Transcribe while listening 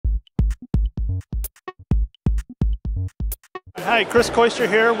Hi, Chris Koister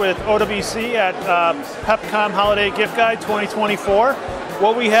here with OWC at Pepcom Holiday Gift Guide 2024.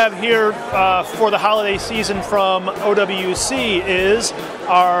 What we have here for the holiday season from OWC is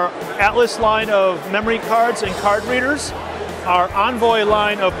our Atlas line of memory cards and card readers, our Envoy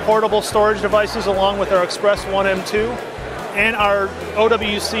line of portable storage devices along with our Express 1 M2, and our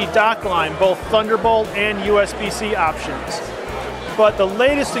OWC dock line, both Thunderbolt and USB-C options. But the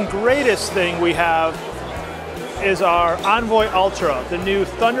latest and greatest thing we have is our Envoy Ultra, the new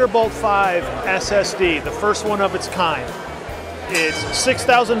Thunderbolt 5 SSD, the first one of its kind. It's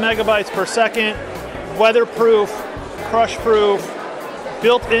 6,000 megabytes per second, weatherproof, crush-proof,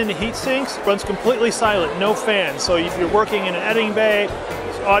 built-in heat sinks, runs completely silent, no fans. So if you're working in an editing bay,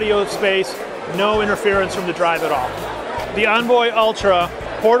 audio space, no interference from the drive at all. The Envoy Ultra,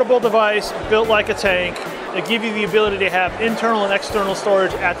 portable device, built like a tank. They give you the ability to have internal and external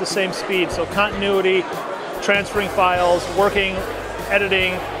storage at the same speed, so continuity, transferring files, working,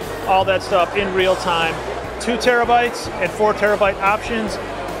 editing, all that stuff in real time. 2 terabytes and 4 terabyte options,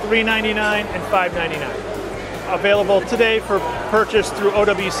 $399 and $599. Available today for purchase through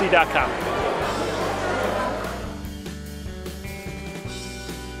OWC.com.